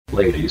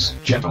Ladies,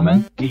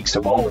 gentlemen, geeks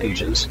of all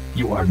ages,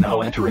 you are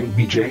now entering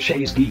BJ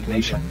Shea's Geek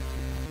Nation.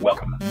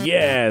 Welcome.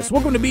 Yes,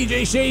 welcome to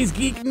BJ Shea's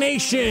Geek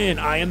Nation.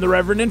 I am the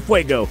Reverend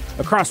Enfuego.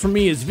 Across from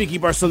me is Vicky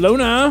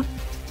Barcelona.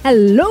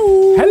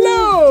 Hello.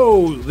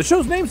 Hello. The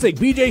show's namesake,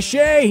 BJ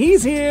Shea.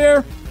 He's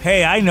here.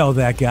 Hey, I know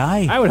that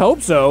guy. I would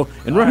hope so.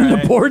 And running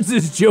the boards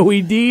is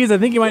Joey Dees. I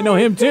think you might know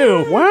him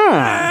too.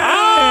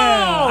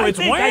 Wow. Oh, it's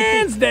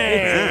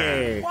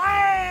Wednesday.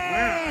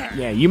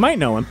 Yeah, you might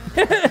know him.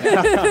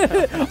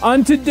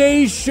 On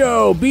today's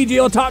show,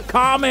 BJ will talk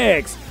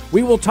comics.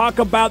 We will talk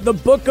about the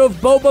book of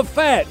Boba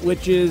Fett,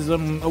 which is a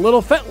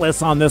little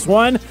Fettless on this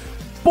one.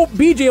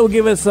 BJ will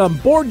give us some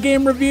board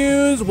game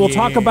reviews. We'll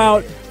talk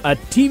about a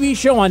TV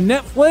show on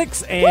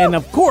Netflix, and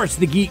of course,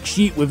 the Geek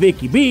Sheet with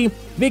Vicky B.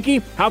 Vicky,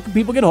 how can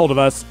people get a hold of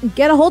us?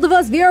 Get a hold of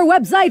us via our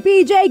website,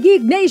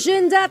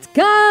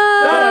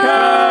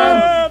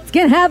 bjgeeknation.com. You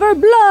can have our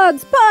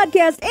blogs,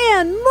 podcasts,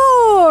 and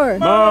more.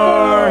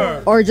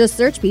 Or just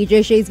search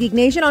BJ Shea's Geek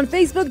Nation on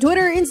Facebook,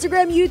 Twitter,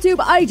 Instagram, YouTube,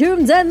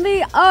 iTunes, and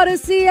the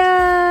Odyssey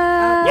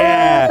app.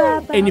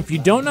 Yeah. And if you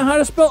don't know how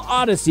to spell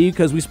Odyssey,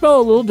 because we spell it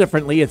a little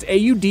differently, it's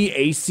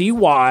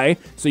AUDACY,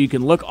 so you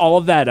can look all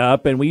of that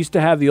up. And we used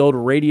to have the old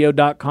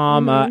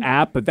radio.com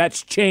app, but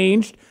that's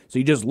changed. So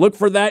you just look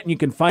for that, and you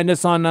can find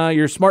us on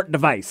your smart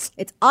device.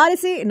 It's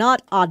Odyssey,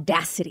 not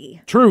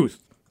Audacity. Truth.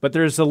 But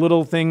there's a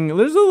little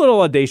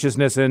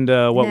audaciousness in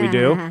what we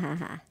do.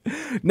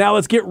 Now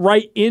let's get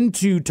right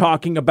into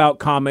talking about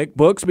comic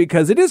books,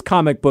 because it is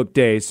comic book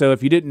day. So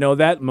if you didn't know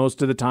that,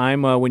 most of the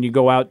time when you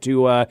go out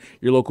to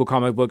your local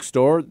comic book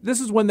store, this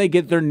is when they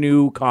get their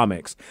new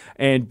comics.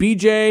 And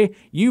BJ,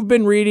 you've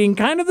been reading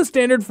kind of the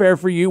standard fare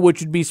for you,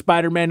 which would be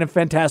Spider-Man and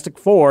Fantastic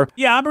Four.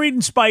 Yeah, I'm reading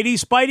Spidey.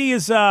 Spidey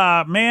is,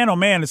 man, oh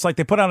man, it's like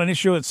they put out an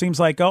issue. It seems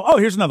like, oh,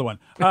 here's another one.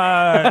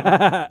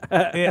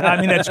 I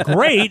mean, that's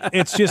great.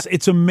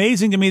 It's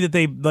amazing to me that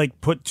they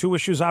put 2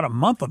 issues out a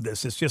month of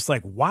this. It's just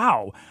like,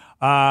 wow.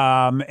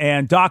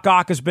 And Doc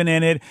Ock has been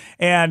in it,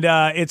 and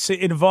it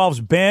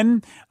involves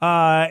Ben,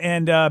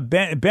 and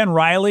Ben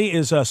Reilly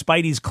is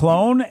Spidey's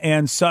clone,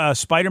 and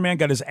Spider-Man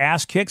got his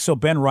ass kicked, so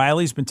Ben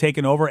Reilly's been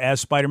taken over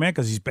as Spider-Man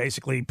because he's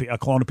basically a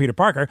clone of Peter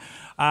Parker.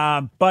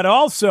 But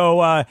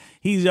also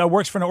he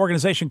works for an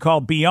organization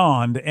called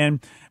Beyond, and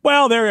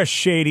well, they're a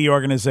shady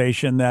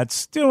organization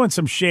that's doing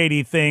some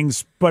shady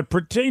things, but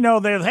hey,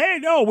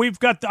 no, we've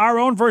got our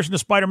own version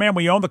of Spider-Man.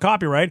 We own the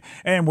copyright,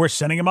 and we're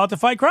sending him out to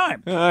fight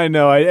crime. I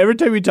know. Every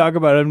time we talk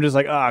about it, I'm just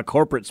like,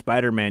 corporate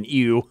Spider-Man,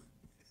 ew.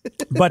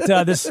 But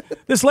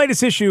this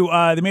latest issue,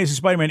 The Amazing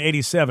Spider-Man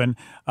 87,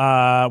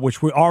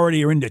 which we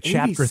already are into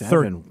chapter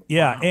 13.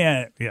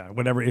 Yeah,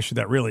 whatever issue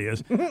that really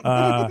is.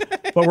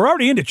 But we're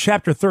already into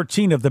chapter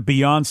 13 of the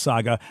Beyond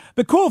saga.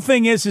 The cool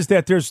thing is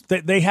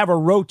that they have a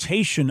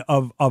rotation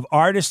of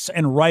artists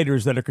and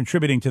writers that are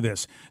contributing to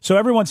this. So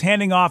everyone's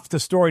handing off the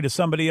story to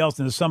somebody else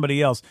and to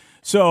somebody else.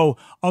 So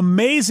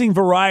amazing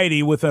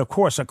variety with, of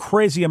course, a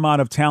crazy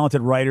amount of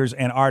talented writers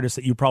and artists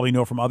that you probably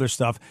know from other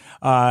stuff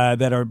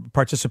that are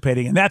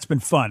participating. And that's been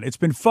fun. It's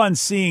been fun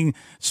seeing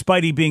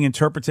Spidey being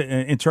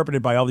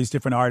interpreted by all these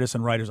different artists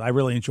and writers. I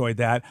really enjoyed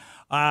that.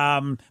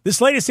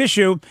 This latest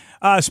issue,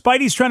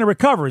 Spidey's trying to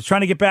recover. He's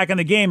trying to get back in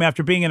the game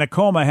after being in a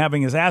coma,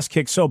 having his ass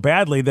kicked so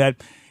badly that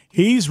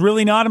he's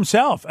really not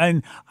himself.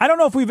 And I don't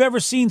know if we've ever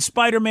seen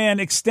Spider-Man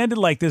extended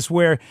like this,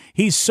 where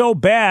he's so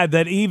bad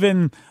that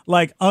even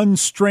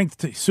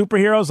unstrengthed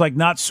superheroes, like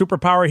not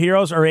superpower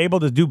heroes, are able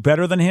to do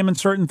better than him in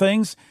certain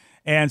things.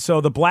 And so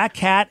the Black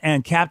Cat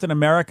and Captain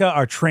America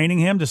are training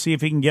him to see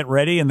if he can get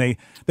ready. And they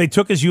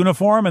took his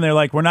uniform, and they're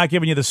like, we're not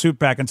giving you the suit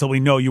back until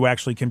we know you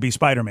actually can be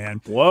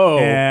Spider-Man. Whoa.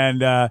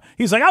 And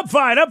he's like, I'm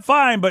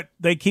fine. But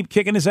they keep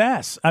kicking his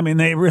ass. I mean,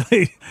 they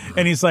really,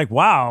 and he's like,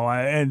 wow.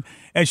 And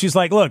she's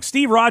like, look,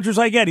 Steve Rogers,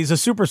 I get, he's a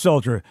super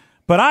soldier,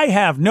 but I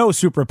have no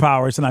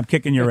superpowers, and I'm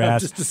kicking your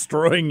ass. I'm just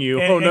destroying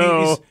you.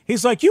 And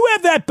he's like, you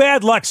have that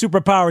bad luck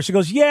superpower. She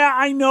goes, yeah,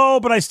 I know,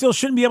 but I still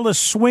shouldn't be able to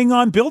swing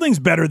on buildings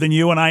better than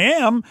you, and I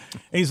am.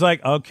 And he's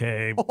like,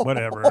 okay,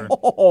 whatever.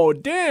 Oh,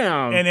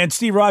 damn. And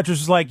Steve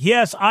Rogers is like,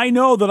 yes, I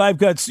know that I've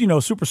got,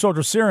 super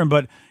soldier serum,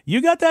 but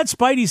you got that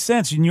Spidey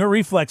sense in your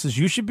reflexes.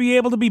 You should be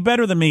able to be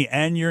better than me,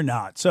 and you're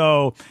not.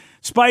 So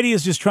Spidey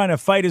is just trying to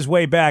fight his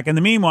way back. In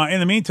the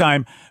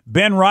meantime,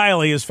 Ben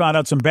Reilly has found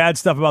out some bad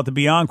stuff about the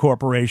Beyond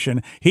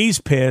Corporation. He's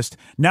pissed.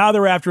 Now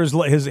they're after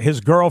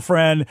his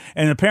girlfriend,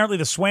 and apparently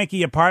the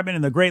swanky apartment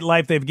and the great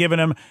life they've given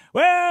him.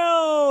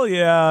 Well,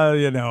 yeah,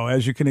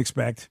 as you can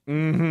expect.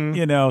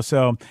 Mm-hmm.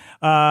 So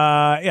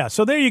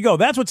there you go.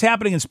 That's what's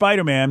happening in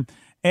Spider-Man.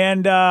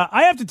 And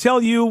I have to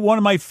tell you, one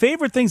of my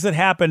favorite things that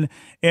happened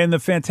in the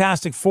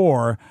Fantastic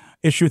Four,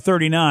 issue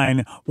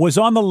 39, was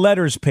on the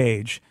letters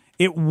page.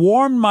 It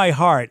warmed my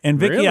heart. And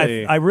Vicky,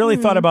 Really? I really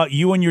thought about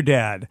you and your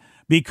dad,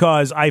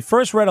 because I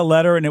first read a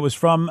letter, and it was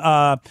from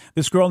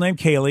this girl named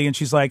Kaylee, and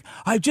she's like,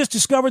 I've just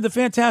discovered the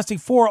Fantastic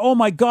Four. Oh,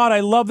 my God, I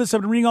love this.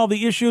 I've been reading all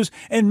the issues,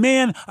 and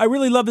man, I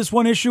really love this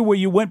one issue where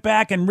you went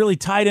back and really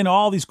tied in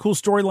all these cool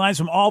storylines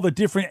from all the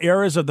different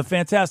eras of the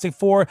Fantastic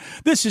Four.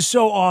 This is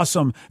so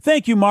awesome.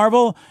 Thank you,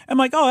 Marvel. I'm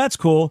like, oh, that's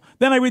cool.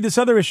 Then I read this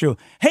other issue.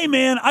 Hey,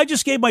 man, I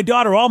just gave my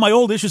daughter all my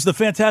old issues of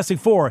the Fantastic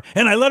Four,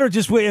 and I let her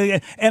just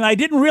wait, and I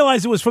didn't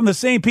realize it was from the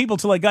same people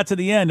till I got to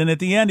the end. And at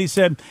the end, he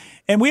said,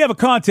 and we have a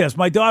contest,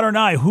 my daughter and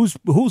I,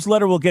 whose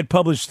letter will get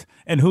published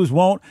and whose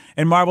won't.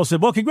 And Marvel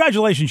said, well,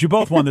 congratulations, you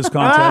both won this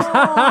contest.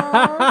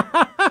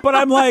 But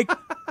I'm like,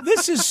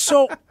 this is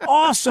so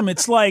awesome.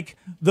 It's like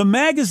the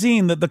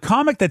magazine, the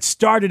comic that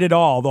started it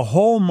all, the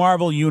whole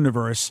Marvel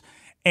universe.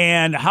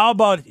 And how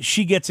about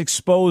she gets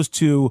exposed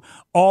to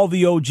all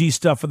the OG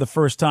stuff for the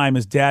first time?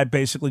 His dad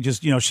basically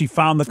just, she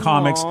found the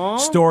comics,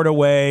 stored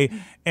away,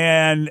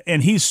 and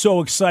he's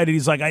so excited.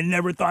 He's like, I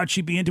never thought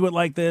she'd be into it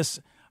like this.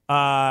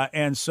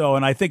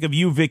 And I think of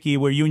you, Vicky,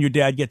 where you and your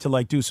dad get to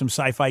like do some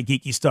sci-fi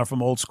geeky stuff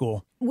from old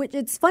school. Which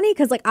it's funny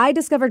because like I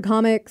discovered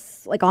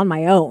comics like on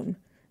my own,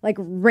 like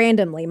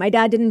randomly. My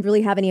dad didn't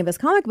really have any of his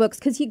comic books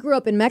because he grew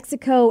up in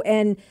Mexico,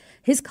 and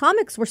his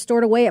comics were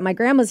stored away at my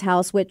grandma's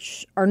house,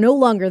 which are no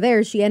longer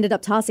there. She ended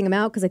up tossing them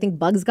out because I think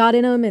bugs got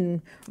in them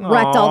and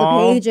wrecked all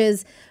the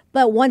pages.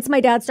 But once my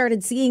dad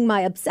started seeing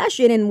my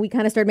obsession and we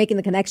kind of started making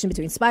the connection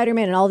between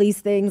Spider-Man and all these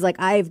things, like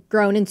I've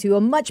grown into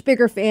a much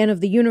bigger fan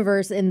of the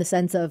universe in the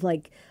sense of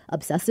like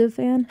obsessive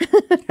fan.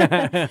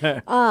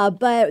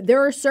 But there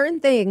are certain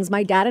things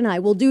my dad and I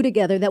will do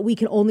together that we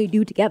can only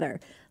do together,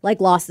 like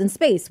Lost in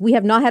Space. We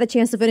have not had a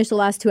chance to finish the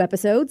last 2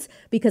 episodes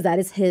because that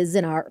is his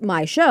and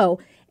my show.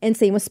 And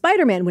same with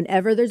Spider-Man.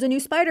 Whenever there's a new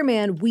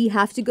Spider-Man, we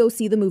have to go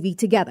see the movie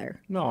together.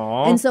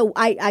 Aww. And so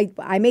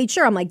I made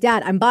sure. I'm like,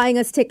 Dad, I'm buying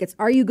us tickets.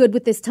 Are you good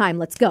with this time?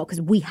 Let's go,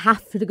 because we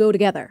have to go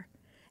together.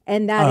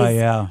 And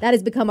that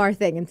has become our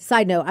thing. And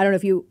side note, I don't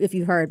know if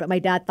you heard, but my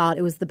dad thought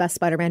it was the best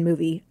Spider-Man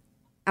movie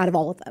out of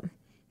all of them.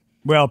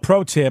 Well,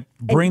 pro tip,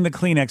 bring the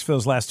Kleenex for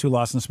those last 2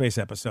 Lost in Space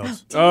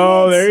episodes.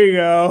 Oh, there you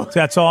go.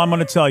 That's all I'm going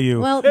to tell you.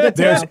 Well,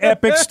 there's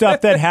epic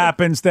stuff that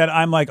happens that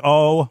I'm like,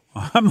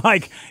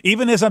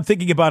 even as I'm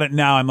thinking about it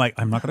now, I'm like,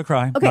 I'm not going to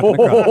cry. Okay. I'm not going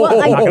to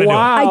cry. Well,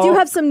 I do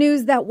have some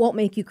news that won't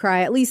make you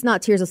cry, at least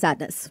not tears of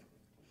sadness.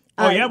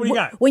 Oh, yeah? What do you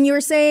got? When you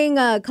were saying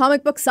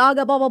comic book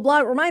saga, blah, blah,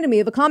 blah, it reminded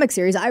me of a comic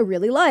series I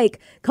really like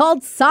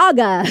called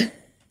Saga.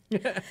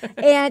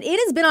 And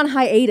it has been on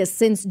hiatus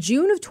since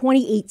June of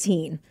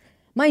 2018.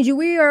 Mind you,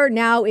 we are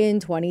now in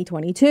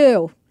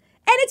 2022. And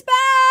it's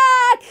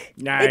back!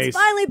 Nice. It's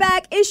finally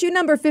back. Issue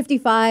number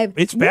 55.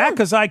 It's back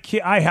because I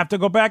have to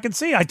go back and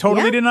see. I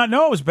totally did not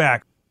know it was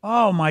back.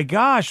 Oh, my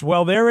gosh.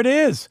 Well, there it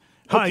is.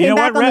 It came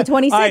back on the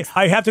 26th.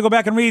 I have to go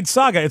back and read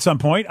Saga at some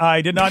point.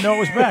 I did not know it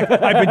was back.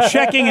 I've been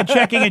checking,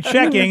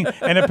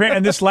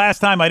 and this last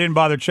time I didn't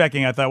bother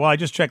checking. I thought, well, I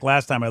just checked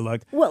last time I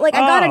looked. Well, I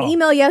got an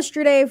email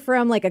yesterday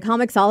from like a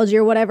Comixology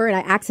or whatever, and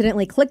I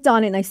accidentally clicked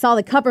on it, and I saw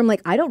the cover. I'm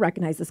like, I don't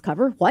recognize this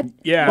cover. What?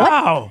 Yeah. What?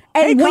 Wow.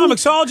 And hey,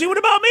 Comixology, what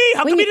about me?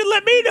 How come you didn't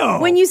let me know?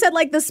 When you said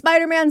like the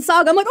Spider-Man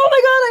Saga, I'm like, oh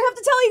my God, I have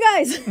to tell you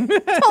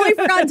guys. Totally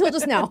forgot until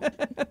just now.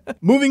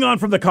 Moving on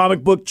from the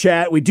comic book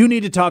chat, we do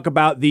need to talk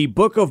about the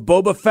Book of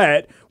Boba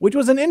Fett, which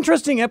was an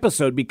interesting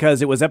episode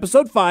because it was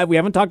episode 5. We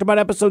haven't talked about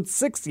episode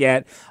 6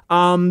 yet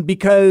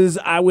because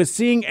I was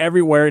seeing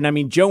everywhere. And I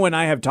mean, Joe and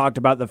I have talked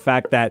about the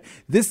fact that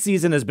this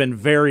season has been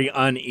very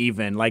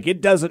uneven. Like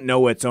it doesn't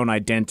know its own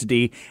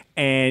identity.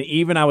 And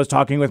even I was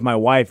talking with my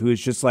wife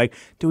who's just like,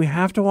 do we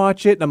have to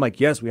watch it? And I'm like,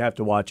 yes, we have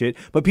to watch it.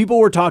 But people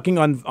were talking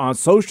on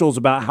socials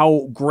about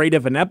how great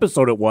of an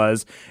episode it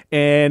was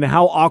and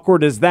how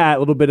awkward is that? A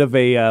little bit of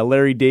a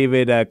Larry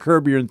David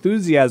Curb Your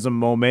Enthusiasm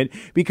moment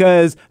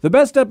because the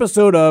best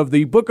episode of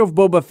the Book of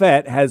Boba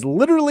Fett has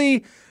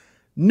literally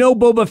no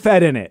Boba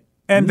Fett in it.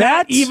 And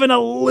not even a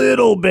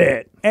little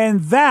bit.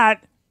 And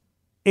that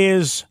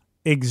is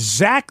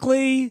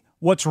exactly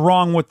what's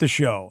wrong with the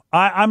show.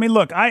 I mean,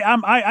 look,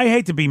 I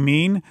hate to be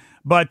mean,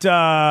 but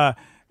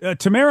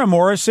Tamara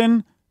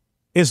Morrison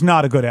is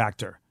not a good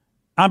actor.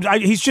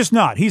 He's just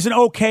not. He's an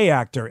okay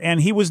actor,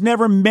 and he was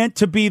never meant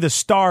to be the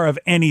star of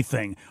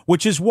anything,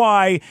 which is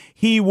why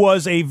he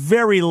was a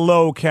very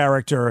low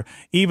character,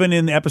 even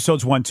in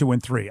episodes 1, 2,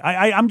 and 3.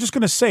 I'm just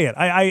going to say it.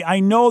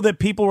 I know that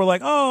people were like,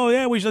 oh,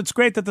 yeah, it's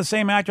great that the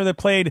same actor that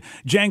played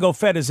Jango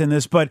Fett is in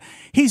this, but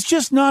he's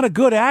just not a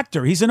good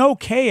actor. He's an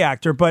okay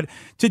actor, but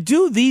to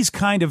do these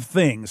kind of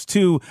things,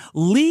 to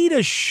lead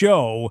a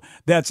show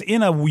that's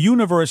in a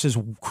universe as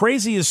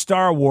crazy as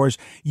Star Wars,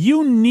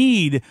 you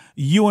need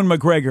Ewan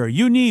McGregor.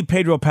 You need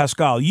Pedro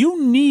Pascal.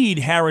 You need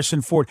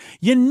Harrison Ford.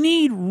 You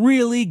need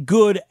really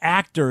good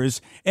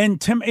actors,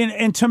 and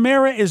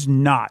Tamara is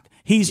not.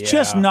 He's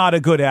just not a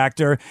good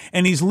actor,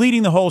 and he's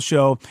leading the whole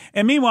show.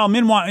 And meanwhile,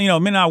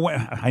 Min-Na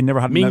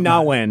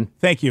Wen.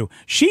 Thank you.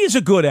 She's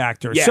a good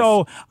actor. Yes.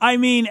 So, I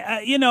mean,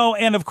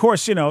 and of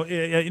course,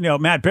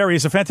 Matt Berry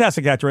is a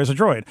fantastic actor as a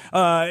droid.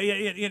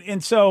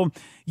 And so,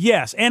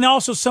 yes. And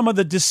also some of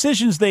the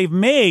decisions they've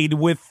made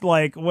with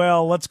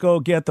let's go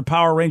get the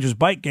Power Rangers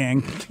bike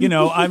gang.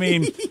 I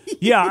mean,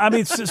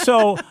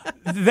 so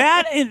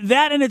that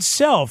in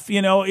itself,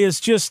 is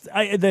just,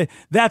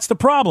 that's the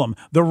problem.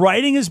 The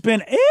writing has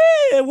been,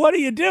 what are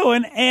you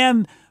doing?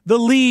 And the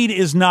lead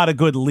is not a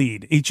good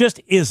lead. It just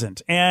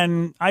isn't.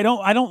 And I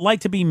don't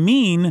like to be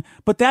mean,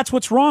 but that's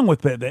what's wrong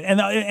with it.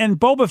 And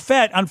Boba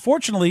Fett,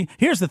 unfortunately,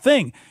 here's the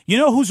thing. You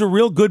know who's a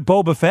real good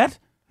Boba Fett?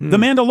 The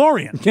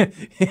Mandalorian.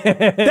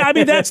 I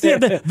mean, that's they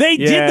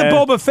did the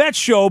Boba Fett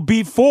show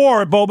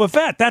before Boba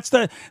Fett. That's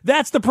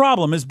the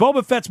problem. Is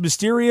Boba Fett's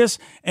mysterious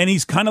and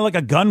he's kind of like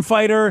a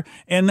gunfighter,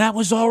 and that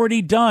was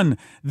already done.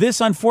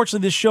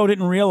 Unfortunately, this show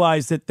didn't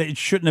realize that it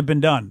shouldn't have been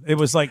done. It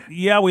was like,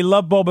 we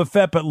love Boba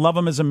Fett, but love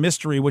him as a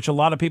mystery, which a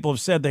lot of people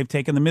have said they've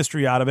taken the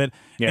mystery out of it.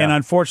 Yeah. And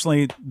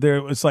unfortunately,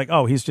 it's like,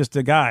 he's just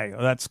a guy.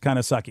 That's kind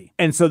of sucky.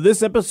 And so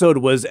this episode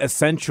was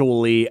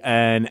essentially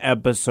an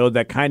episode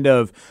that kind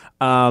of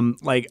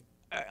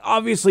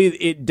obviously,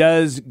 it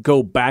does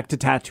go back to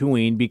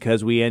Tatooine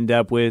because we end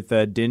up with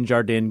Din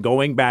Djarin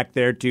going back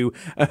there to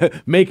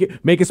make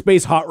a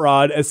space hot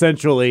rod,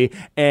 essentially,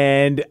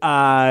 and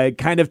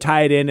kind of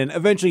tie it in. And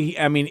eventually,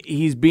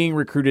 he's being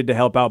recruited to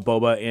help out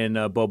Boba in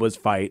Boba's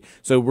fight.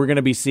 So we're going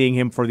to be seeing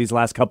him for these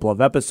last couple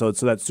of episodes.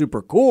 So that's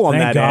super cool on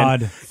that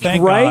end.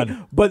 Thank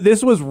God. But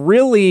this was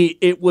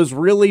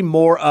really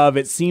more of,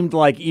 it seemed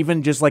like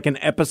even just like an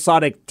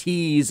episodic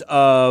tease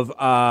of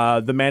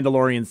The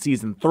Mandalorian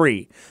Season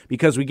 3.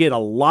 Because we get a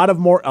lot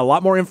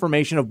more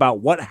information about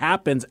what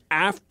happens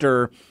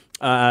after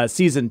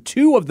season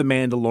 2 of The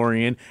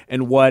Mandalorian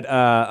and what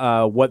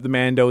the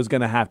Mando is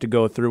going to have to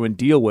go through and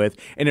deal with,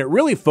 and it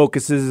really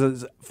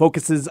focuses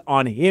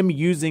on him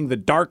using the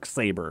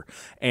Darksaber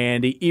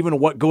and even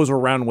what goes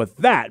around with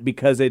that,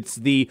 because it's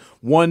the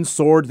one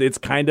sword. It's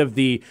kind of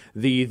the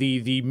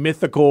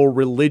mythical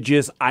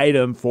religious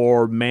item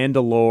for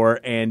Mandalore,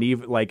 and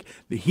even like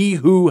he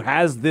who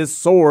has this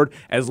sword,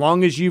 as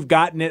long as you've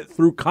gotten it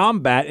through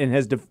combat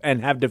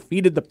and have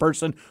defeated the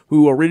person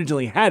who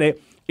originally had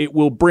it, it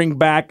will bring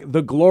back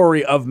the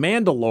glory of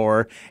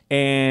Mandalore.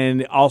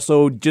 And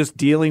also just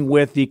dealing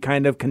with the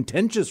kind of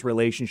contentious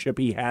relationship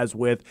he has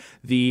with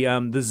the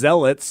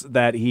zealots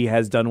that he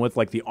has done with,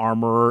 like the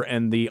armorer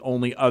and the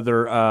only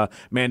other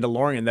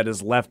Mandalorian that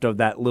is left of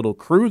that little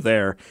crew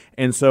there.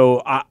 And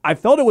so I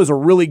felt it was a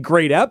really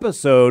great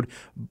episode,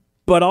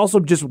 but also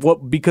just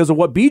because of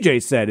what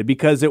BJ said,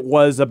 because it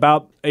was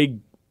about a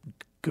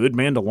good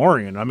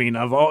Mandalorian. I mean,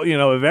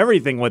 of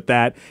everything with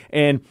that.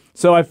 And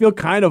so I feel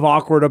kind of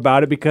awkward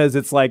about it because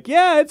it's like,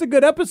 it's a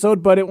good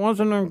episode, but it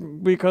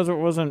wasn't because it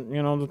wasn't,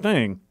 the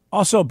thing.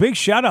 Also, big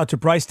shout out to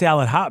Bryce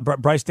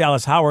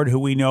Dallas Howard, who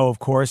we know, of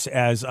course,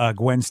 as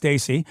Gwen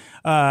Stacy,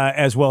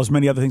 as well as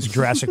many other things,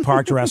 Jurassic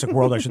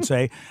World, I should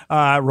say.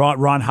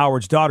 Ron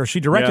Howard's daughter. She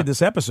directed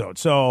this episode.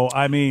 So,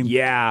 I mean,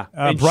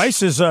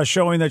 Bryce is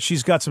showing that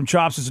she's got some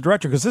chops as a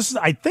director, because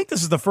I think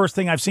this is the first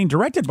thing I've seen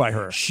directed by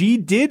her. She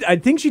did. I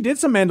think she did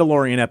some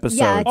Mandalorian episodes.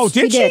 Yeah,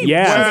 did she?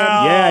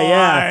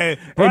 Yeah.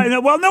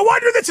 Well, no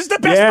wonder this is the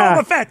best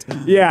Boba Fett.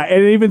 Yeah,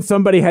 and even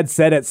somebody had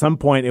said at some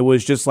point, it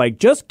was just like,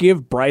 just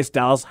give Bryce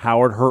Dallas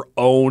Howard her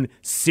own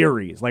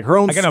series, like her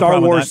own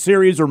Star Wars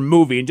series or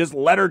movie, and just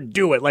let her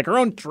do it, like her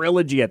own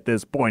trilogy at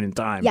this point in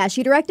time. Yeah,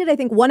 she directed, I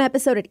think, one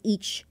episode at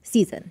each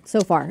season so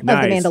far of The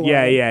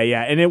Mandalorian.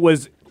 Yeah. And it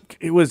was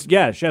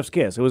chef's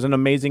kiss. It was an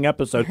amazing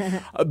episode.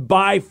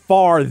 By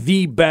far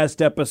the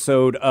best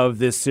episode of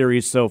this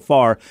series so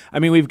far. I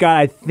mean, we've got,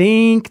 I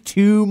think,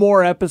 2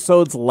 more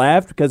episodes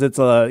left because it's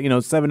a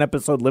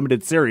 7-episode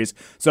limited series.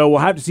 So we'll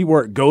have to see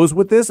where it goes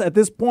with this at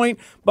this point.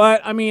 But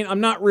I mean, I'm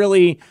not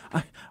really.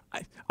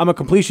 I'm a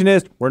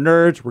completionist. We're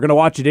nerds. We're going to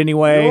watch it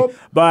anyway. Nope.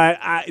 But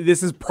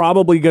this is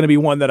probably going to be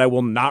one that I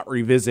will not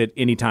revisit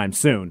anytime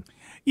soon.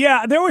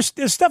 Yeah, there's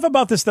stuff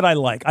about this that I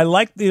like. I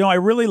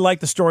really like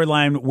the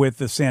storyline with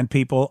the Sand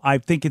People. I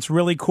think it's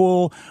really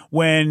cool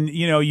when,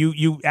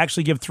 you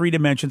actually give 3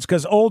 dimensions,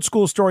 because old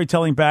school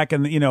storytelling back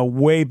in,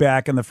 way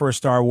back in the first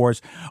Star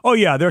Wars,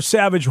 they're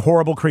savage,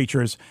 horrible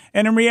creatures.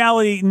 And in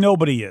reality,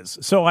 nobody is.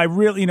 So I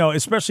really,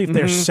 especially if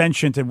they're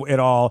sentient at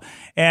all.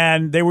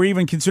 And they were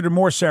even considered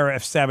more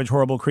savage,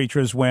 horrible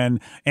creatures when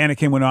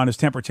Anakin went on his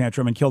temper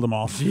tantrum and killed them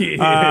all.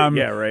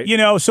 Yeah, right.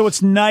 So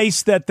it's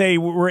nice that they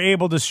were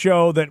able to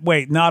show that,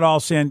 not all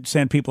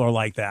sand people are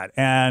like that.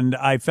 And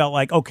I felt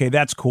like, okay,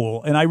 that's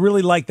cool. And I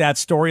really like that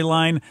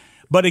storyline.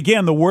 But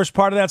again, the worst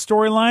part of that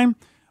storyline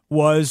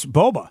was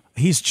Boba.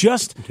 He's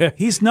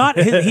not,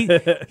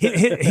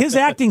 his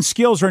acting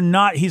skills are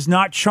not, he's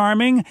not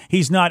charming.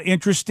 He's not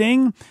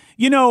interesting.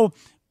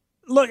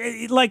 look,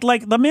 like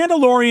the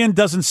Mandalorian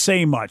doesn't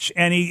say much,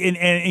 and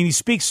he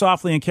speaks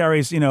softly and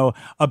carries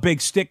a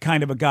big stick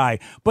kind of a guy.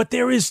 But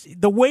there is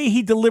the way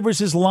he delivers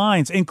his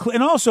lines, and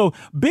also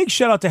big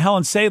shout out to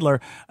Helen Sadler,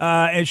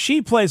 and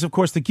she plays, of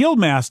course, the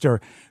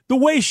Guildmaster. The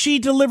way she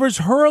delivers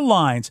her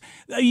lines,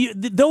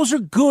 those are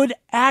good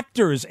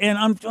actors. And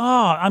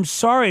I'm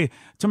sorry,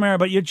 Tamara,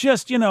 but you're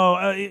just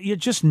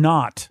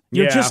not.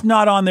 You're just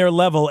not on their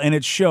level, and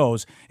it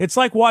shows. It's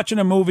like watching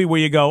a movie where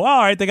you go,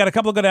 all right, they got a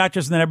couple of good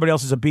actors, and then everybody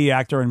else is a B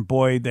actor, and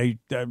boy,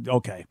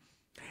 okay.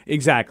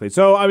 Exactly.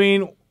 So, I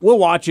mean, we'll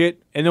watch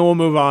it, and then we'll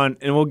move on,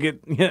 and we'll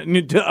get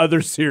into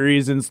other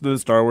series into the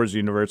Star Wars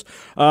universe.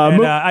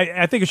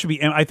 I think it should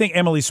be. I think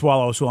Emily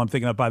Swallows, who I'm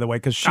thinking of, by the way,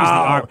 because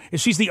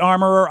she's the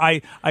armorer.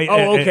 I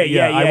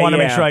want to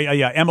make sure.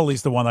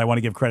 Emily's the one I want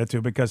to give credit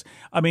to because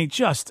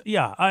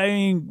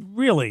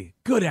really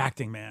good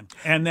acting, man.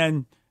 And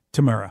then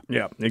Tamara.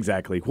 Yeah,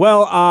 exactly.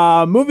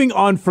 Well, moving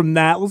on from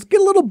that, let's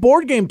get a little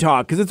board game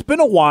talk because it's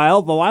been a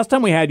while. The last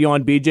time we had you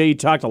on, BJ, you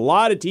talked a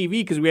lot of TV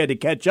because we had to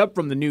catch up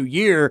from the new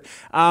year.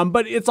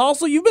 But it's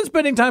also, you've been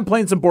spending time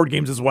playing some board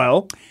games as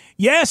well.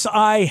 Yes,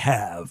 I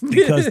have,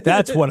 because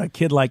that's what a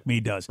kid like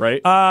me does.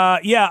 Right.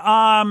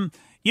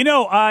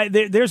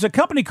 There's a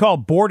company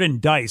called Board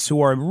and Dice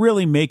who are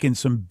really making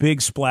some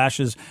big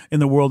splashes in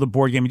the world of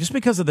board gaming just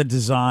because of the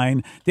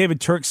design. David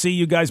Turksey,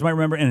 you guys might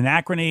remember, in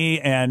Anachrony,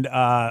 and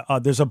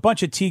there's a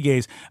bunch of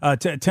T-Gays,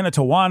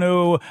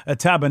 Tenatawanu,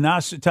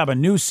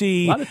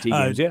 Tabanusi, a lot of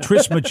T-games, yeah.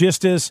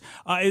 Trismegistus,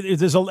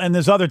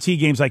 there's other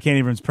T-games I can't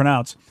even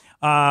pronounce.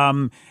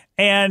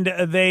 And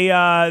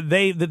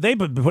they've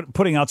been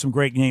putting out some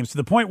great games to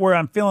the point where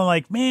I'm feeling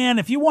like, man,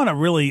 if you want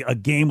a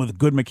game with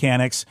good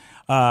mechanics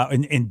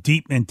and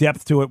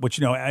depth to it, which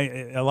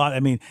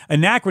Anachrony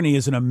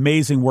is an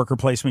amazing worker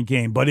placement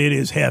game, but it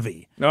is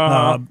heavy.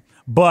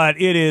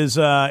 But it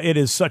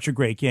is such a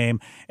great game.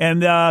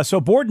 And so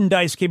Board and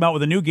Dice came out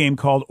with a new game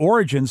called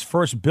Origins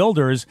First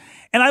Builders.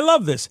 And I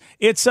love this.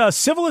 It's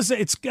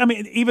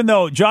even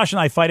though Josh and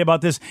I fight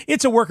about this,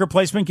 it's a worker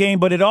placement game,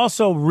 but it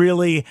also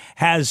really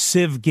has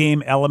Civ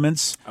game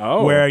elements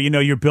where,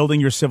 you're building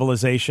your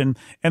civilization.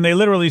 And they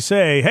literally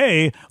say,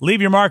 hey,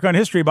 leave your mark on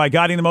history by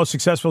guiding the most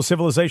successful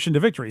civilization to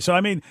victory. So,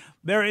 and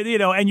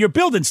you're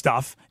building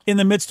stuff in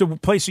the midst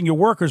of placing your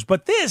workers.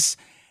 But this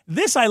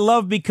I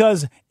love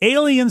because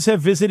aliens have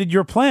visited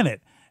your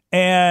planet.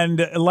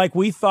 And like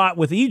we thought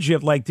with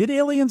Egypt, did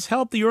aliens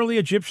help the early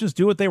Egyptians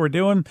do what they were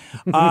doing?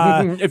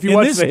 If you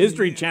watch the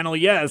History Channel,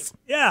 yes.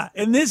 Yeah,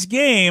 in this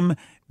game,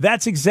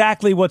 that's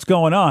exactly what's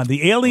going on.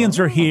 The aliens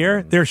are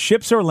here, their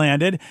ships are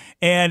landed,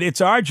 and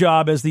it's our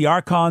job as the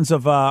archons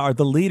of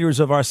the leaders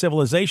of our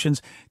civilizations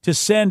to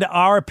send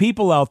our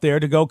people out there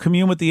to go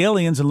commune with the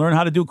aliens and learn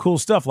how to do cool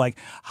stuff like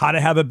how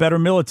to have a better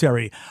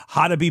military,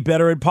 how to be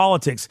better at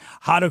politics,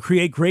 how to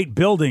create great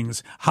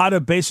buildings, how to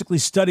basically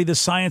study the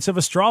science of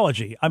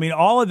astrology. I mean,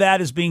 all of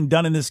that is being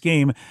done in this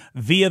game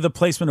via the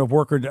placement of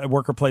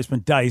worker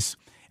placement dice.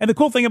 And the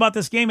cool thing about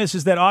this game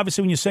is that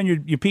obviously when you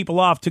send your people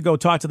off to go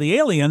talk to the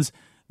aliens,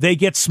 they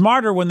get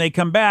smarter when they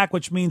come back,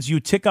 which means you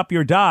tick up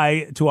your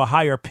die to a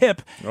higher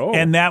pip,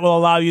 and that will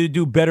allow you to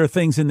do better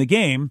things in the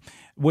game,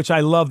 which I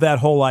love that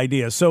whole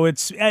idea. So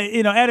it's,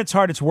 at its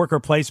heart, it's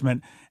worker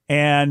placement,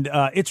 and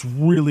it's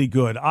really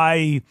good.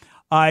 We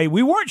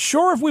weren't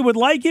sure if we would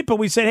like it, but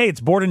we said, hey,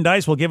 it's Board and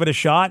Dice. We'll give it a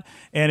shot.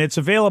 And it's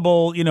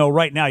available,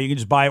 right now. You can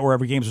just buy it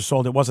wherever games are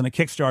sold. It wasn't a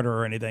Kickstarter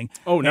or anything.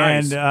 Oh,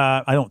 nice. And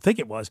I don't think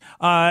it was.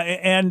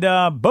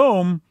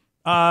 Boom.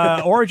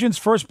 Origins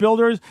First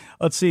Builders.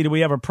 Let's see. Do we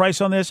have a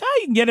price on this?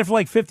 You can get it for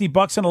like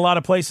 $50 in a lot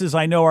of places.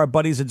 I know our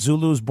buddies at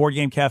Zulu's Board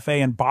Game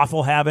Cafe and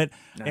Bothell have it,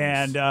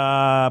 and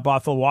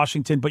Bothell,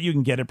 Washington. But you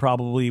can get it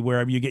probably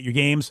wherever you get your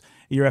games,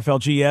 your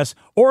FLGS.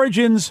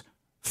 Origins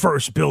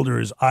First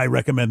Builders. I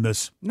recommend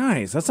this.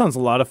 Nice. That sounds a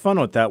lot of fun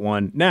with that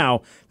one.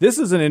 Now, this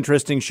is an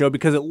interesting show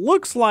because it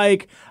looks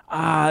like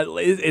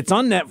it's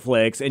on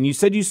Netflix, and you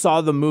said you saw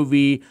the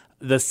movie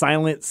The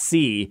Silent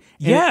Sea.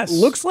 Yes. It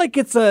looks like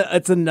it's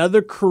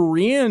another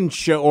Korean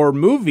show or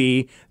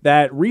movie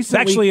that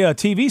recently... It's actually a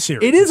TV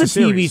series. It is a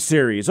TV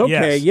series.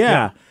 Okay, yes.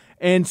 yeah.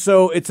 And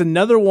so it's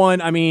another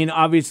one. I mean,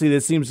 obviously,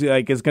 this seems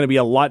like it's going to be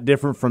a lot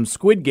different from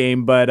Squid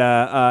Game, but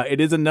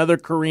it is another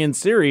Korean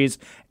series,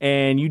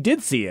 and you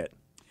did see it.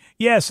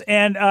 Yes,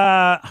 and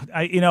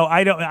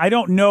I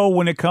don't know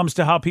when it comes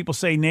to how people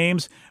say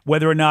names,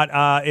 whether or not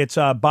it's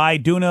Bai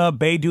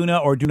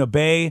Duna, or Duna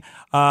Bay.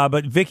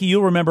 But Vicky,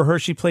 you'll remember her.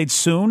 She played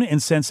Soon in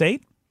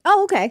Sense8.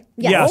 Oh, okay.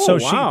 Yes. Yeah.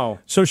 Wow.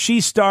 So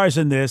she stars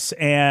in this,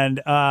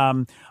 and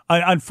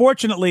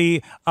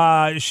unfortunately,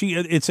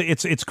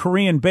 it's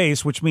Korean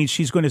based, which means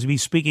she's going to be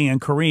speaking in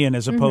Korean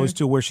as opposed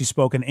to where she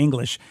spoke in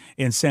English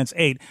in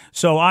Sense8.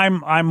 So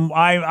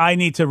I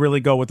need to really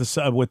go with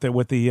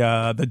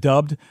the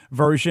dubbed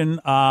version.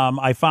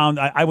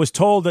 I was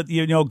told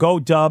that go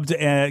dubbed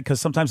because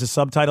sometimes the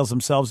subtitles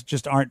themselves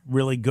just aren't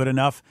really good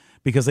enough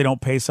because they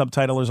don't pay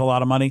subtitlers a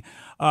lot of money.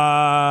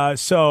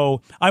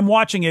 So I'm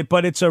watching it,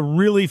 but it's a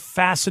really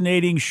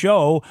fascinating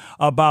show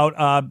about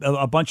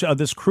a bunch of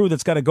this crew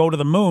that's got to go to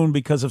the moon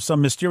because of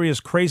some mysterious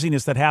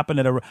craziness that happened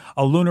at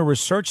a lunar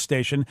research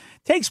station.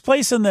 Takes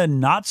place in the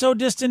not so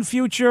distant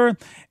future,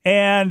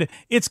 and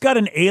it's got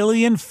an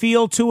alien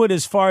feel to it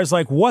as far as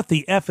like what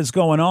the F is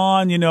going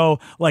on,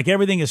 like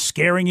everything is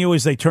scaring you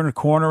as they turn a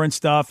corner and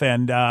stuff,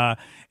 and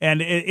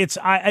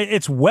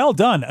it's well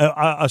done.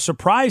 A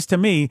surprise to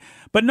me,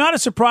 but not a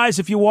surprise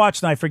if you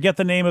watched, and I forget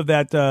the name of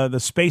that, the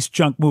space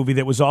junk movie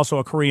that was also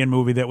a Korean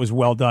movie that was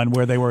well done,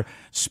 where they were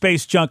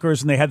space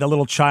junkers and they had the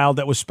little child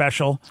that was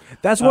special.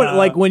 That's what,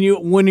 like when you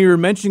were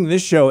mentioning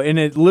this show, and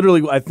it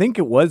literally, I think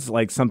it was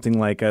like something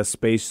like a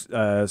space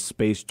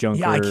junker.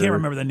 Yeah, I can't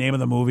remember the name of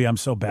the movie. I'm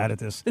so bad at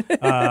this.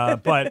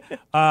 But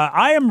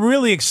I am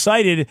really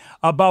excited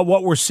about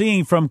what we're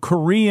seeing from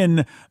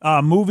Korean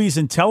movies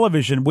and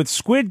television with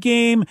Squid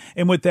Game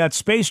and with that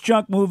space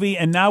junk movie,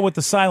 and now with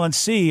the Silent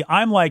Sea.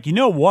 I'm like, you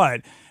know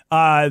what?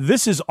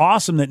 This is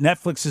awesome that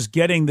Netflix is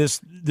getting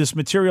this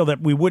material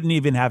that we wouldn't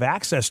even have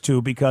access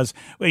to because,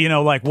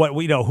 like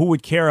who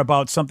would care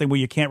about something where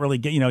you can't really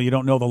get, you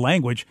don't know the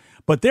language,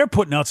 but they're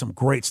putting out some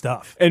great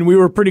stuff. And we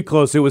were pretty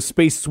close. It was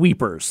Space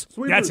Sweepers.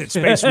 That's it,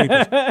 Space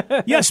Sweepers.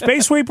 Yeah,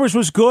 Space Sweepers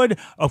was good.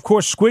 Of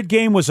course, Squid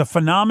Game was a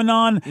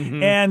phenomenon.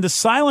 Mm-hmm. And the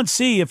Silent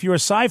Sea, if you're a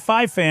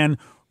sci-fi fan,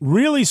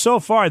 really so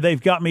far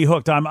they've got me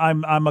hooked.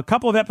 I'm a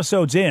couple of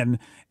episodes in.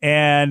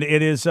 And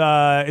it is it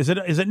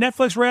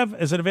Netflix, Rev?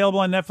 Is it available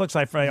on Netflix?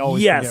 I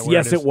always forget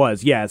where it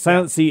was. Yeah,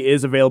 Silent Sea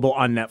is available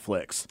on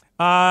Netflix.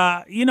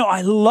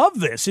 I love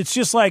this. It's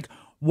just like,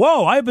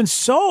 whoa, I've been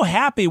so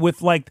happy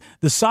with like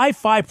the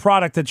sci-fi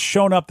product that's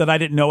shown up that I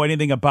didn't know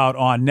anything about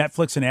on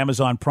Netflix and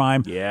Amazon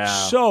Prime. Yeah.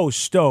 So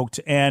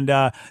stoked. And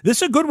this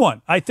is a good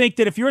one. I think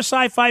that if you're a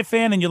sci-fi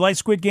fan and you like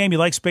Squid Game, you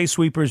like Space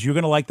Sweepers, you're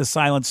going to like the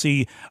Silent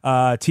Sea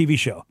TV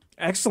show.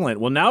 Excellent.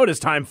 Well, now it is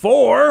time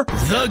for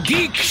The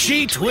Geek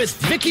Sheet with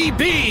Vicky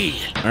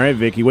B. All right,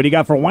 Vicky, what do you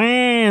got for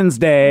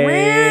Wednesday?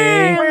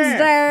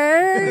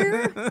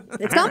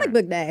 It's comic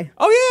book day.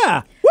 Oh,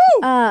 yeah.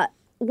 Woo!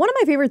 One of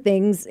my favorite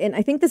things, and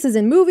I think this is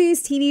in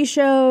movies, TV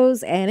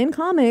shows, and in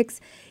comics,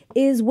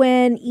 is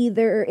when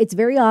either it's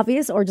very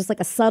obvious or just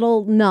like a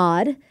subtle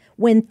nod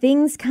when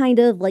things kind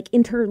of like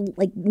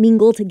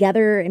mingle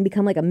together and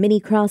become like a mini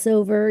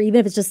crossover, even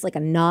if it's just like a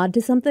nod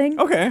to something.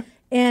 Okay.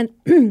 And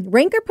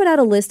Ranker put out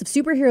a list of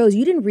superheroes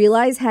you didn't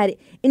realize had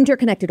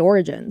interconnected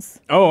origins.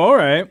 Oh, all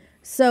right.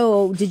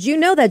 So, did you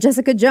know that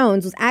Jessica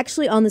Jones was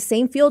actually on the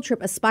same field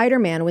trip as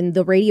Spider-Man when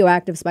the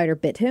radioactive spider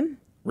bit him?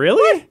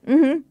 Really?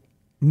 Mm-hmm.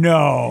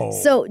 No.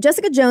 So,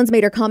 Jessica Jones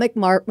made her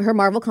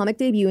Marvel comic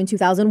debut in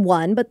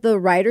 2001, but the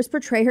writers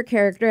portray her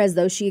character as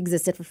though she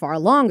existed for far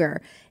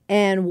longer.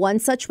 And one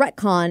such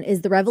retcon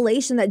is the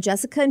revelation that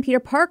Jessica and Peter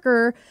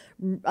Parker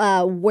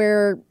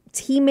were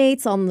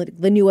teammates on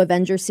the new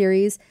Avengers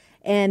series.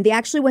 And they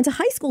actually went to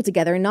high school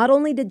together. And not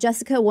only did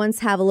Jessica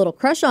once have a little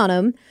crush on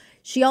him,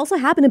 she also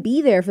happened to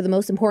be there for the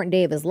most important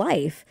day of his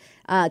life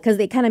because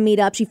they kind of meet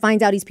up. She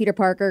finds out he's Peter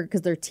Parker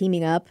because they're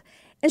teaming up.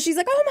 And she's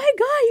like, oh, my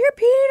God, you're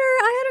Peter.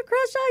 I had a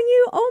crush on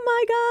you. Oh,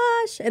 my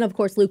gosh. And, of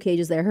course, Luke Cage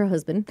is there, her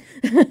husband.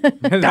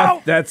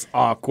 That's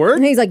awkward.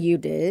 And he's like, you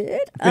did?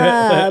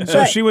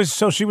 So she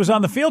was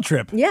on the field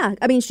trip. Yeah.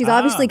 I mean, she's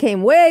obviously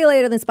came way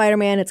later than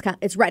Spider-Man. It's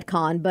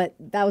retcon, but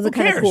that was a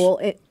kind of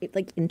cool,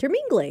 like,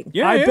 intermingling.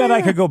 Yeah, I bet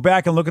I could go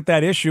back and look at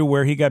that issue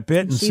where he got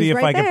bit and see if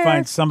I could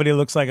find somebody who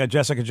looks like a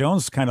Jessica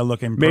Jones kind of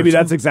looking person. Maybe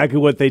that's exactly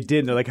what they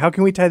did. They're like, how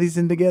can we tie these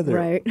in together?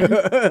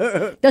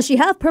 Right. Does she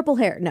have purple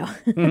hair? No.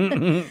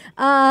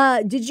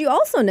 Did you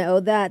also know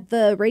that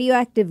the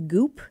radioactive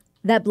goop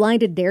that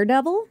blinded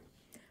Daredevil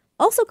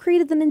also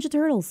created the Ninja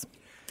Turtles?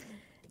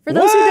 For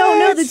those who don't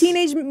know, the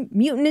Teenage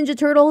Mutant Ninja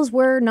Turtles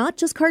were not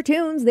just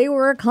cartoons. They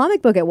were a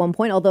comic book at one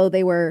point, although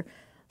they were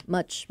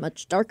much,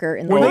 much darker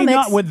in the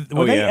comics.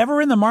 Were they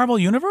ever in the Marvel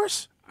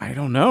Universe? I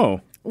don't know.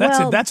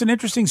 That's an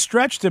interesting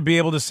stretch to be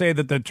able to say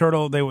that the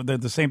turtle,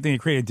 the same thing that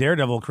created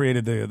Daredevil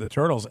created the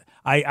Turtles.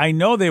 I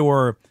know they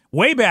were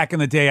way back in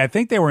the day. I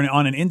think they were in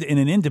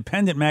an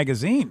independent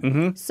magazine.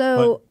 Mm-hmm.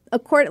 So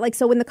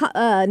when the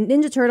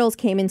Ninja Turtles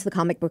came into the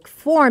comic book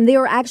form, they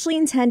were actually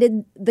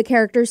intended the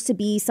characters to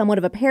be somewhat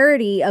of a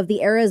parody of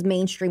the era's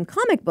mainstream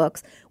comic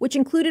books, which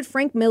included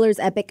Frank Miller's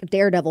epic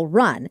Daredevil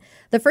run.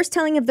 The first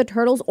telling of the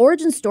Turtles'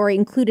 origin story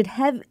included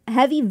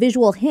heavy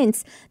visual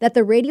hints that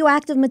the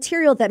radioactive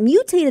material that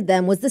mutated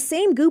them was the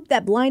same goop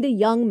that blinded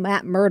young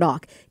Matt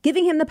Murdock,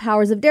 giving him the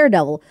powers of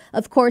Daredevil.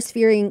 Of course,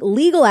 fearing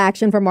legal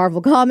action from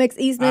Marvel Comics,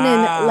 Eastman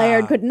and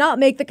Laird could not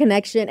make the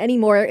connection any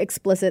more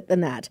explicit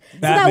than that.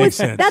 That makes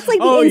sense. That's like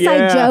the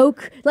inside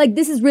joke. Like,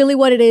 this is really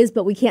what it is,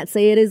 but we can't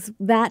say it is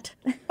that.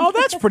 Oh,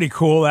 that's pretty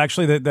cool,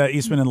 actually, that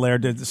Eastman and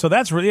Laird did. So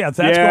that's really, that's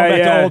going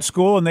back to old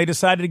school, and they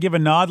decided to give a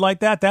nod like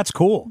that. That's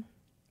cool.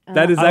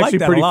 That is actually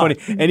pretty funny.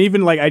 And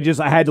even like I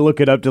had to look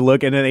it up and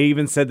then they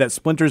even said that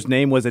Splinter's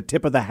name was a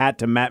tip of the hat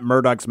to Matt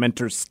Murdock's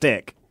mentor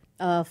Stick.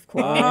 Of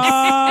course.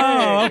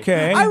 Oh,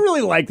 okay. I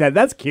really like that.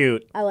 That's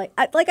cute. like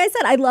I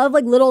said, I love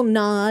like little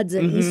nods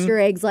and Easter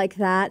eggs like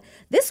that.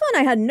 This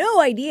one I had no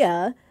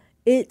idea.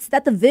 It's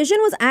that the Vision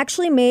was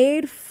actually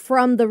made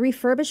from the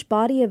refurbished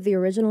body of the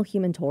original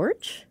Human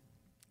Torch.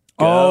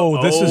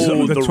 Oh, this is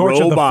the torch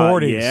robot.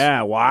 of the 40s.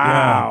 Yeah,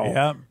 wow.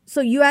 Yeah.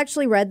 So you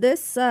actually read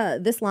this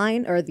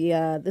line or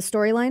the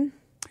storyline?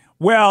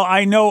 Well,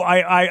 I know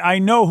I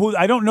know who.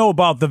 I don't know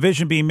about the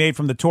Vision being made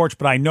from the Torch,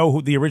 but I know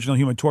who the original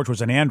Human Torch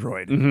was. An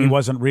android. He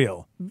wasn't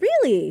real.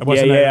 Really? It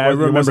wasn't I he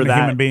remember wasn't that.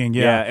 a human being.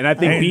 Yeah, and I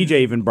think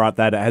BJ even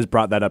has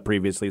brought that up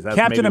previously. So that's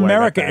Captain maybe where I got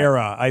America that.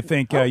 era. I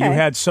think you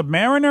had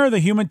Submariner, the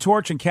Human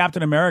Torch, and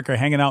Captain America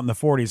hanging out in the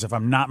 40s, if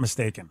I'm not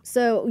mistaken.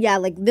 So yeah,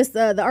 like this,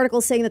 the article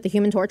is saying that the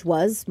Human Torch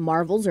was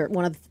Marvel's or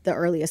one of the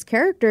earliest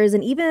characters,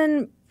 and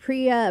even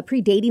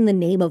predating the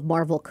name of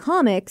Marvel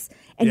Comics,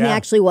 and he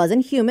actually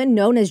wasn't human,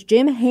 known as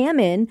Jim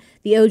Hammond.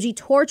 The OG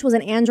Torch was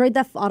an android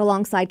that fought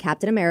alongside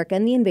Captain America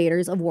and the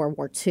invaders of World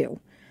War II.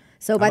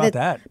 So by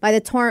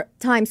the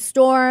time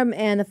Storm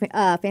and the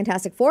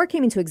Fantastic Four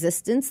came into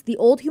existence, the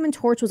old Human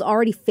Torch was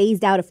already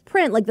phased out of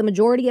print, like the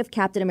majority of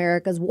Captain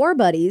America's war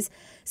buddies.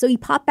 So he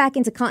popped back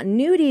into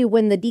continuity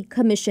when the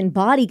decommissioned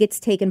body gets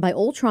taken by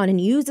Ultron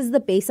and used as the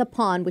base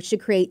upon which to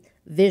create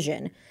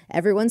Vision,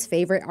 everyone's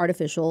favorite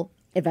artificial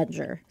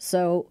Avenger.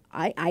 So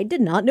I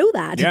did not know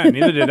that. Yeah,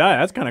 neither did I.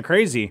 That's kind of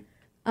crazy.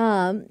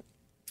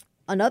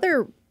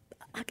 Another,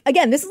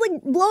 again, this is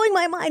like blowing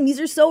my mind. These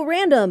are so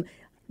random.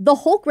 The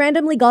Hulk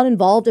randomly got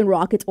involved in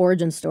Rocket's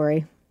origin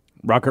story.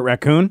 Rocket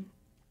Raccoon?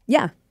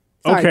 Yeah.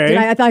 Sorry, Okay.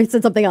 I thought I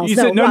said something else. You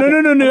said, no.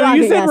 Rocket,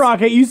 You said yes.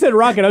 Rocket. You said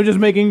Rocket. I was just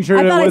making sure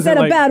I that thought it I wasn't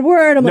said a bad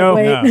word. I'm no,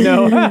 like, wait.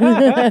 no.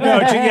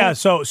 Yeah,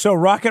 so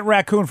Rocket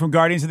Raccoon from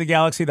Guardians of the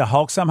Galaxy, the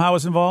Hulk somehow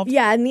was involved?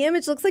 Yeah, and the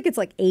image looks like it's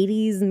like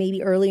 80s,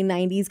 maybe early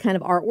 90s kind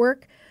of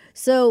artwork.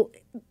 So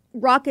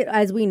Rocket,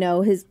 as we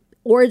know, his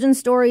origin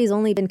story has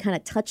only been kind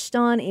of touched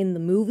on in the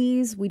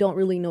movies. We don't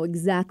really know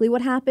exactly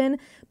what happened.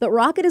 But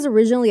Rocket is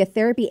originally a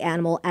therapy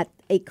animal at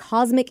a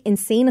cosmic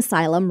insane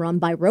asylum run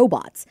by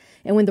robots.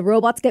 And when the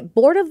robots get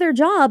bored of their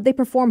job, they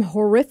perform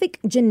horrific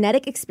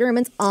genetic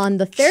experiments on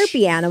the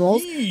therapy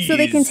animals so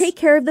they can take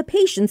care of the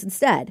patients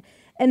instead.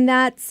 And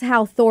that's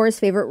how Thor's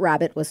favorite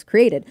rabbit was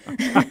created.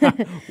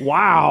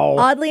 Wow.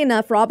 Oddly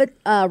enough,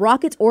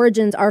 Rocket's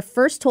origins are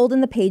first told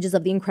in the pages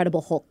of the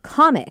Incredible Hulk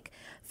comic.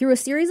 Through a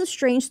series of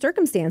strange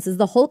circumstances,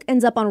 the Hulk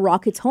ends up on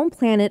Rocket's home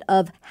planet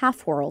of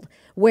Half-World,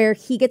 where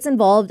he gets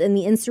involved in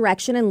the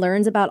insurrection and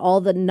learns about all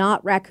the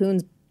not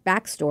raccoon's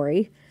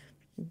backstory.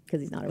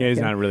 Because he's not a raccoon. Yeah, he's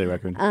not really a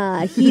raccoon.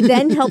 He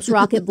then helps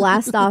Rocket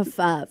blast off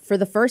for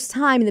the first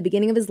time in the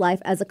beginning of his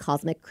life as a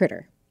cosmic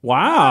critter.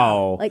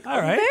 Wow. Like,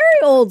 All right.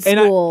 very old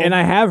school. And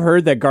I have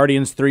heard that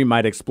Guardians 3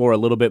 might explore a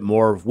little bit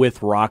more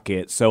with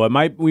Rocket. So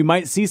we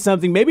might see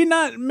something, maybe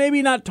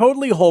not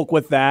totally Hulk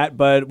with that,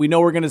 but we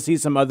know we're going to see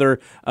some other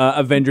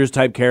Avengers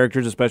type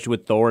characters, especially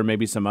with Thor and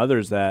maybe some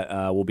others that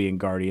will be in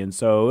Guardians.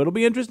 So it'll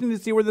be interesting to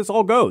see where this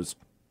all goes.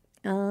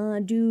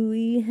 Do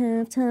we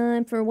have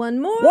time for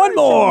one more? One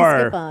more. Shall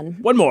we skip on?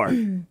 One more.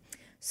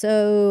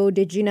 So,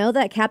 did you know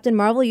that Captain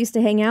Marvel used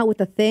to hang out with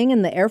the Thing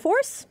in the Air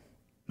Force?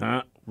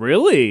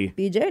 Really?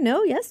 BJ,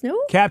 no, yes, no.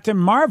 Captain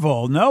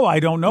Marvel. No, I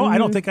don't know. I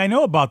don't think I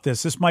know about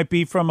this. This might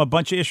be from a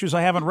bunch of issues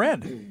I haven't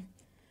read.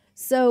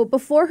 So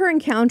before her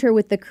encounter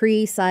with the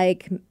Kree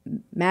Psych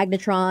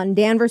Magnetron,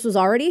 Danvers was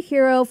already a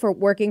hero for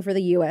working for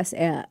the U.S.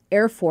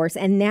 Air Force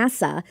and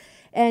NASA.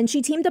 And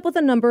she teamed up with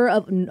a number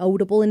of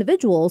notable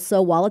individuals.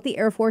 So while at the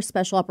Air Force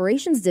Special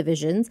Operations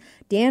Divisions,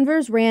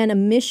 Danvers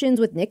ran missions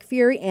with Nick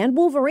Fury and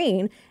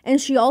Wolverine. And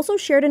she also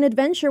shared an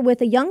adventure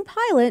with a young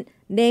pilot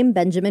named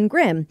Benjamin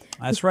Grimm.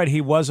 That's right.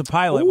 He was a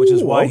pilot, which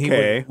is why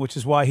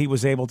he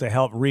was able to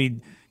help Reed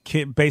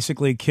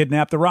basically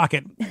kidnap the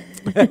rocket.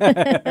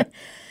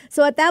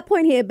 So at that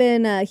point,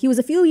 he was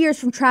a few years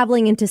from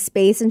traveling into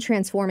space and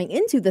transforming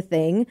into the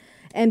Thing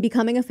and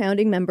becoming a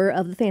founding member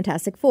of the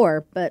Fantastic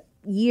Four. But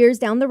years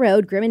down the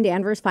road, Grimm and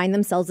Danvers find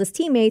themselves as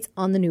teammates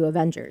on the New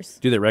Avengers.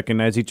 Do they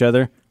recognize each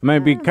other? It might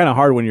be kind of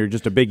hard when you're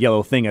just a big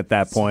yellow thing at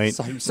that point.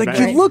 It's like,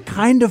 you look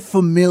kind of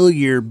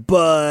familiar,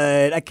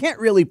 but I can't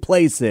really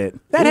place it.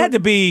 That had to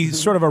be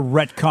sort of a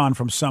retcon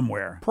from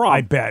somewhere,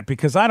 I bet,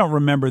 because I don't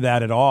remember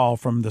that at all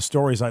from the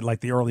stories like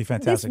the early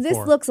Fantastic This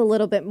Four. looks a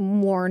little bit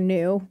more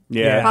new.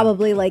 Yeah.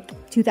 Probably like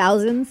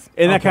 2000s.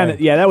 And that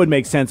that would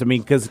make sense. I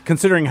mean, because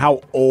considering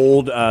how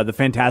old the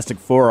Fantastic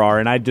Four are,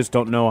 and I just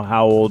don't know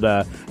how old,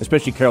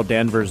 especially Carol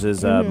Danvers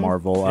is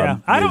Marvel. Yeah,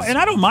 I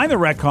don't mind the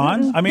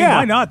retcon. I mean,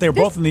 why not? They're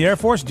both in the Air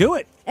Force. Do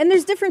it. And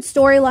there's different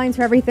storylines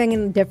for everything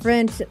in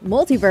different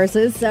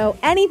multiverses, so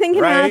anything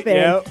can happen.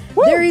 Yeah.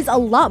 There is a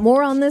lot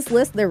more on this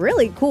list. They're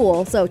really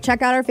cool. So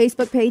check out our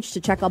Facebook page to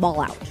check them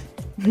all out.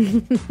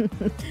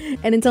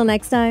 And until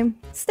next time,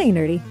 stay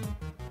nerdy.